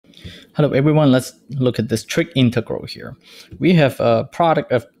Hello everyone, let's look at this trig integral here. We have a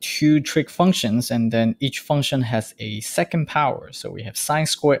product of two trig functions and then each function has a second power. So we have sine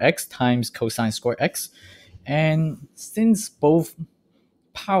squared x times cosine squared x. And since both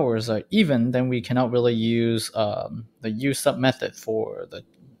powers are even, then we cannot really use the u sub method for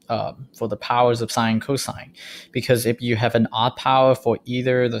the powers of sine and cosine, because if you have an odd power for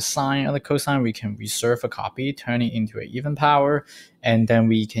either the sine or the cosine, we can reserve a copy, turn it into an even power, and then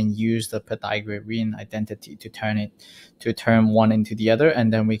we can use the Pythagorean identity to turn one into the other,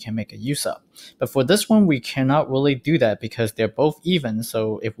 and then we can make a u sub. But for this one, we cannot really do that because they're both even.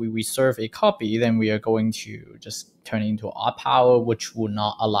 So if we reserve a copy, then we are going to just turn it into an odd power, which will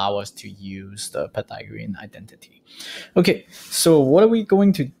not allow us to use the Pythagorean identity. Okay, so what are we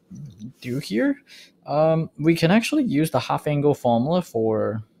going to do here? We can actually use the half angle formula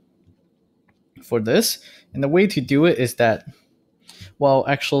for this. And the way to do it is that, well,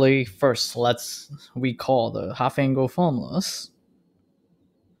 actually, first, let's recall the half angle formulas.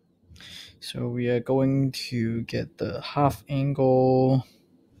 So we are going to get the half angle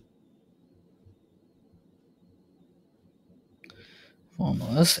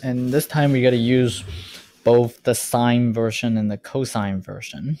formulas, and this time we got to use both the sine version and the cosine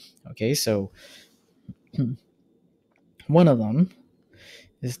version. Okay, so one of them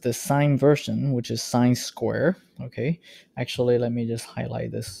is the sine version, which is sine square. Okay, actually, let me just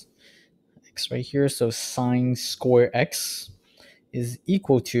highlight this x right here. So sine square x is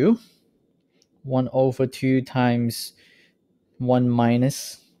equal to 1 over 2 times 1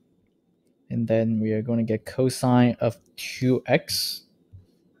 minus, and then we are going to get cosine of 2x.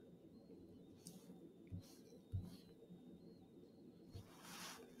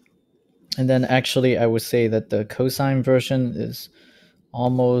 And then actually I would say that the cosine version is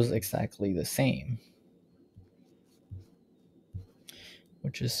almost exactly the same,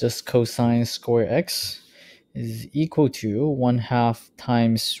 which is just cosine square x is equal to 1/2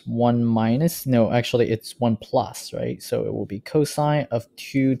 times 1 minus, no, actually it's 1 plus, right? So it will be cosine of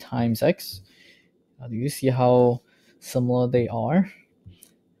 2 times x. Now, do you see how similar they are?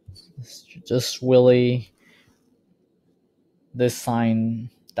 It's just really this sign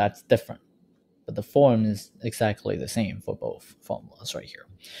that's different, but the form is exactly the same for both formulas right here.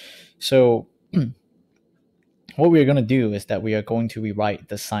 So what we're going to do is that we are going to rewrite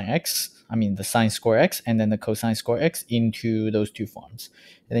the the sine square x and then the cosine square x into those two forms.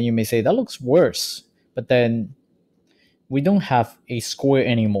 And then you may say that looks worse, but then we don't have a square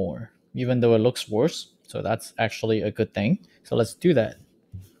anymore, even though it looks worse. So that's actually a good thing. So let's do that.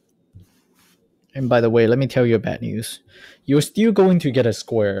 And by the way, let me tell you bad news. You're still going to get a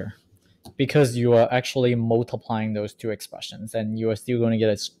square because you are actually multiplying those two expressions, and you are still going to get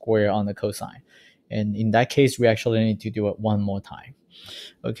a square on the cosine. And in that case, we actually need to do it one more time.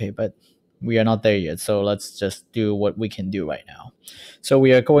 Okay, but we are not there yet, so let's just do what we can do right now. So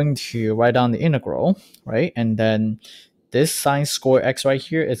we are going to write down the integral, right? And then this sine square x right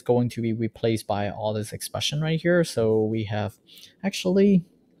here is going to be replaced by all this expression right here. So we have, actually,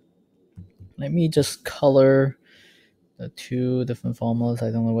 let me just color the two different formulas. I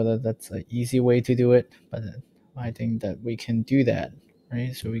don't know whether that's an easy way to do it, but I think that we can do that,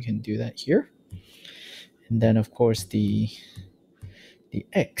 right? So we can do that here. And then, of course, the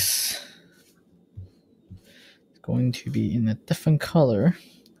x is going to be in a different color,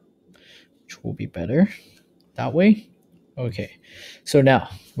 which will be better that way. Okay, so now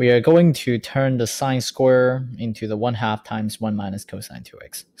we are going to turn the sine square into the 1/2 times 1 minus cosine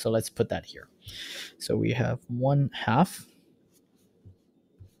 2x. So let's put that here. So we have 1/2,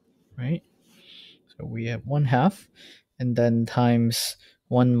 right? So we have 1/2, and then times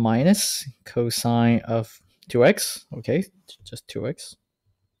 1 minus cosine of 2x. Okay, just 2x.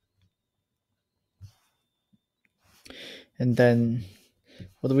 And then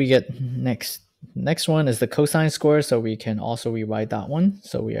what do we get next? Next one is the cosine square, so we can also rewrite that one.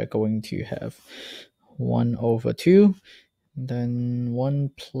 So we are going to have 1 over 2, and then 1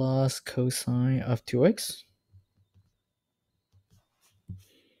 plus cosine of 2x,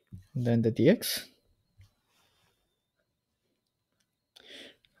 and then the dx.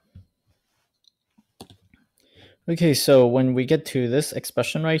 Okay, so when we get to this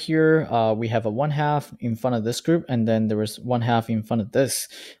expression right here, we have a 1/2 in front of this group, and then there is 1/2 in front of this.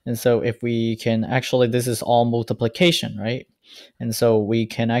 And so if we can actually, this is all multiplication, right? And so we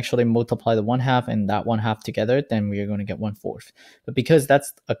can actually multiply the 1/2 and that 1/2 together, then we are going to get 1/4. But because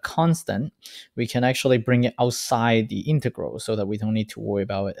that's a constant, we can actually bring it outside the integral so that we don't need to worry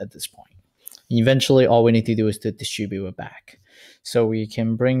about it at this point. Eventually, all we need to do is to distribute it back. So we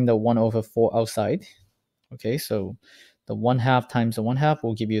can bring the 1/4 outside. Okay, so The 1/2 times the 1/2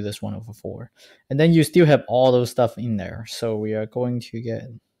 will give you this 1/4. And then you still have all those stuff in there. So we are going to get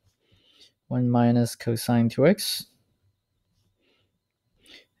 1 minus cosine 2x.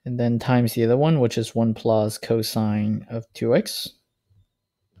 And then times the other one, which is 1 plus cosine of 2x.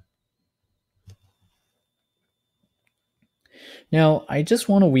 Now, I just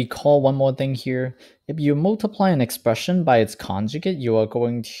want to recall one more thing here. If you multiply an expression by its conjugate, you are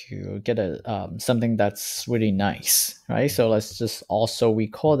going to get something that's really nice, right? So let's just also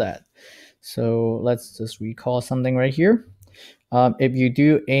recall that. So let's just recall something right here. If you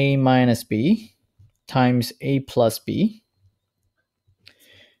do a minus b times a plus b,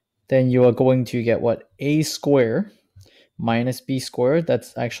 then you are going to get what? A squared minus b squared.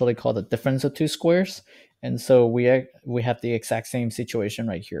 That's actually called the difference of two squares. And so we have the exact same situation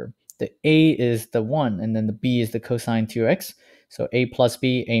right here. The a is the 1, and then the b is the cosine 2x. So a plus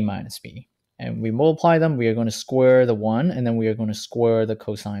b, a minus b. And we multiply them, we are going to square the 1, and then we are going to square the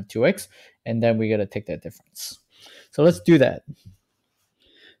cosine of 2x, and then we got to take that difference. So let's do that.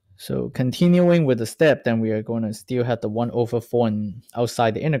 So continuing with the step, then we are going to still have the 1/4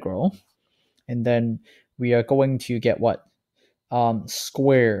 outside the integral. And then we are going to get what?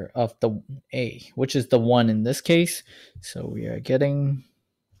 Square of the a, which is the 1 in this case. So we are getting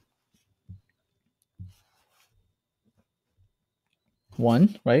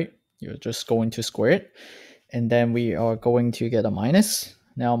 1, right? You're just going to square it. And then we are going to get a minus.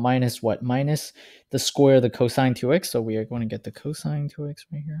 Now minus what? Minus the square of the cosine 2x. So we are going to get the cosine 2x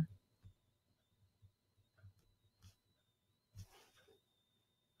right here.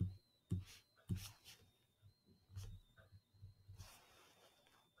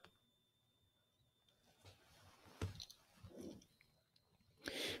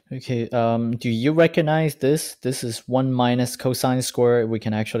 Okay, do you recognize this? This is 1 minus cosine square. We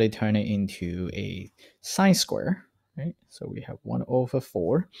can actually turn it into a sine square, right? So we have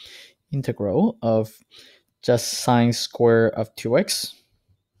 1/4 integral of just sine square of 2x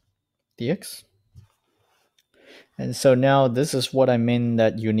dx. And so now this is what I mean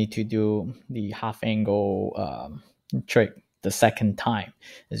that you need to do the half angle trick the second time.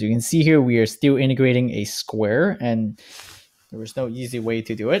 As you can see here, we are still integrating a square, and there is no easy way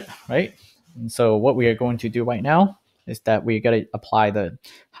to do it, right? And so what we are going to do right now is that we got to apply the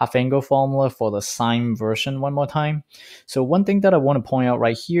half angle formula for the sine version one more time. So one thing that I want to point out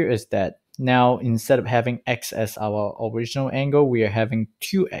right here is that now instead of having x as our original angle, we are having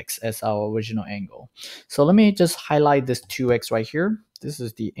 2x as our original angle. So let me just highlight this 2x right here. This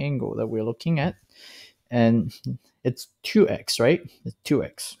is the angle that we're looking at, and it's 2x, right? It's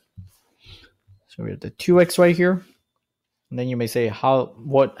 2x. So we have the 2x right here. And then you may say,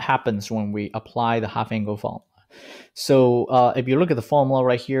 what happens when we apply the half angle formula? So if you look at the formula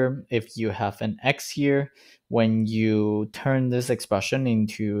right here, if you have an x here, when you turn this expression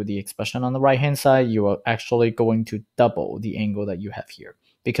into the expression on the right hand side, you are actually going to double the angle that you have here,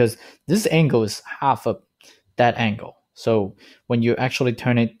 because this angle is half of that angle. So when you actually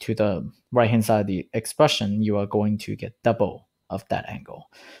turn it to the right hand side of the expression, you are going to get double of that angle.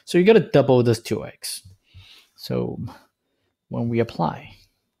 So you got to double this 2x. So when we apply,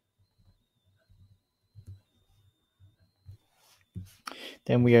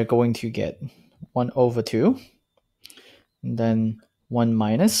 then we are going to get 1/2, and then 1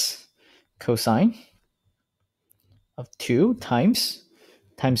 minus cosine of 2 times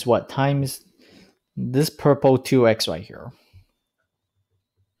what? Times this purple 2x right here.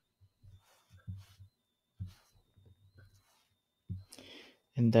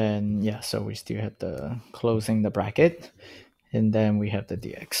 And then, yeah, so we still have the closing the bracket, and then we have the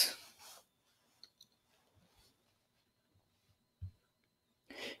dx.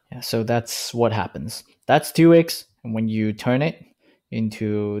 Yeah, so that's what happens. That's 2x, and when you turn it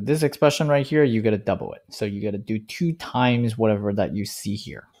into this expression right here, you got to double it. So you got to do 2 times whatever that you see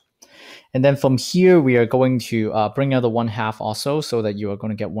here. And then from here, we are going to bring out the 1/2 also, so that you are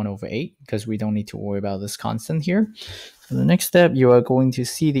going to get 1/8, because we don't need to worry about this constant here. So the next step, you are going to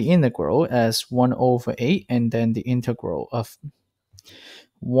see the integral as 1/8, and then the integral of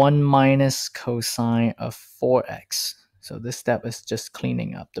 1 minus cosine of 4x. So this step is just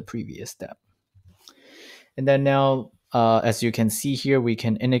cleaning up the previous step. And then now, as you can see here, we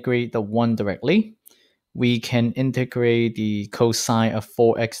can integrate the 1 directly. We can integrate the cosine of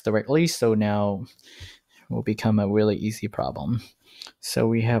 4x directly. So now it will become a really easy problem. So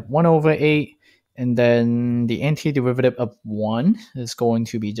we have 1/8, and then the antiderivative of 1 is going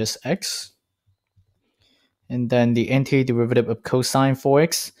to be just x. And then the antiderivative of cosine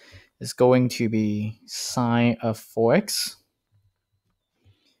 4x is going to be sine of 4x.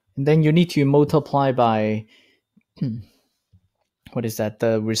 And then you need to multiply by what is that?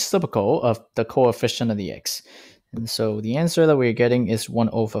 The reciprocal of the coefficient of the x. And so the answer that we're getting is 1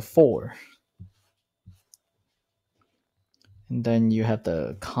 over 4. And then you have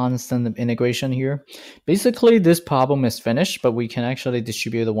the constant of integration here. Basically, this problem is finished, but we can actually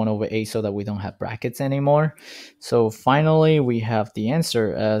distribute the 1 over 8 so that we don't have brackets anymore. So finally, we have the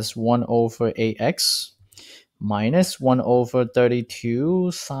answer as 1 over 8x minus 1 over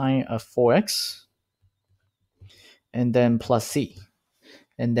 32 sine of 4x, and then plus c.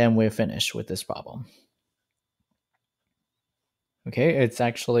 And then we're finished with this problem. Okay, it's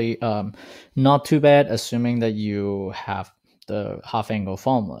actually not too bad, assuming that you have the half angle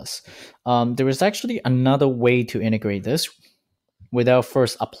formulas. There is actually another way to integrate this without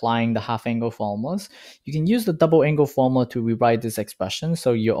first applying the half angle formulas. You can use the double angle formula to rewrite this expression,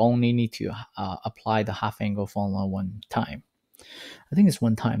 so you only need to apply the half angle formula one time. I think it's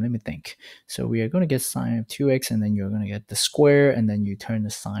one time. Let me think. So we are going to get sine of 2x, and then you're going to get the square, and then you turn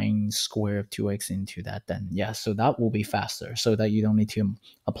the sine square of 2x into that. Then, yeah, so that will be faster so that you don't need to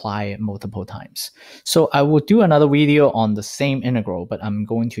apply it multiple times. So I will do another video on the same integral, but I'm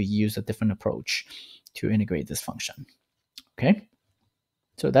going to use a different approach to integrate this function. Okay?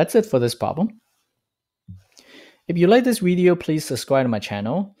 So that's it for this problem. If you like this video, please subscribe to my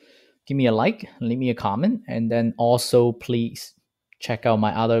channel. Give me a like, leave me a comment, and then also please check out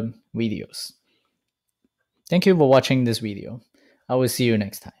my other videos. Thank you for watching this video. I will see you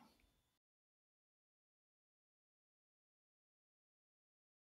next time.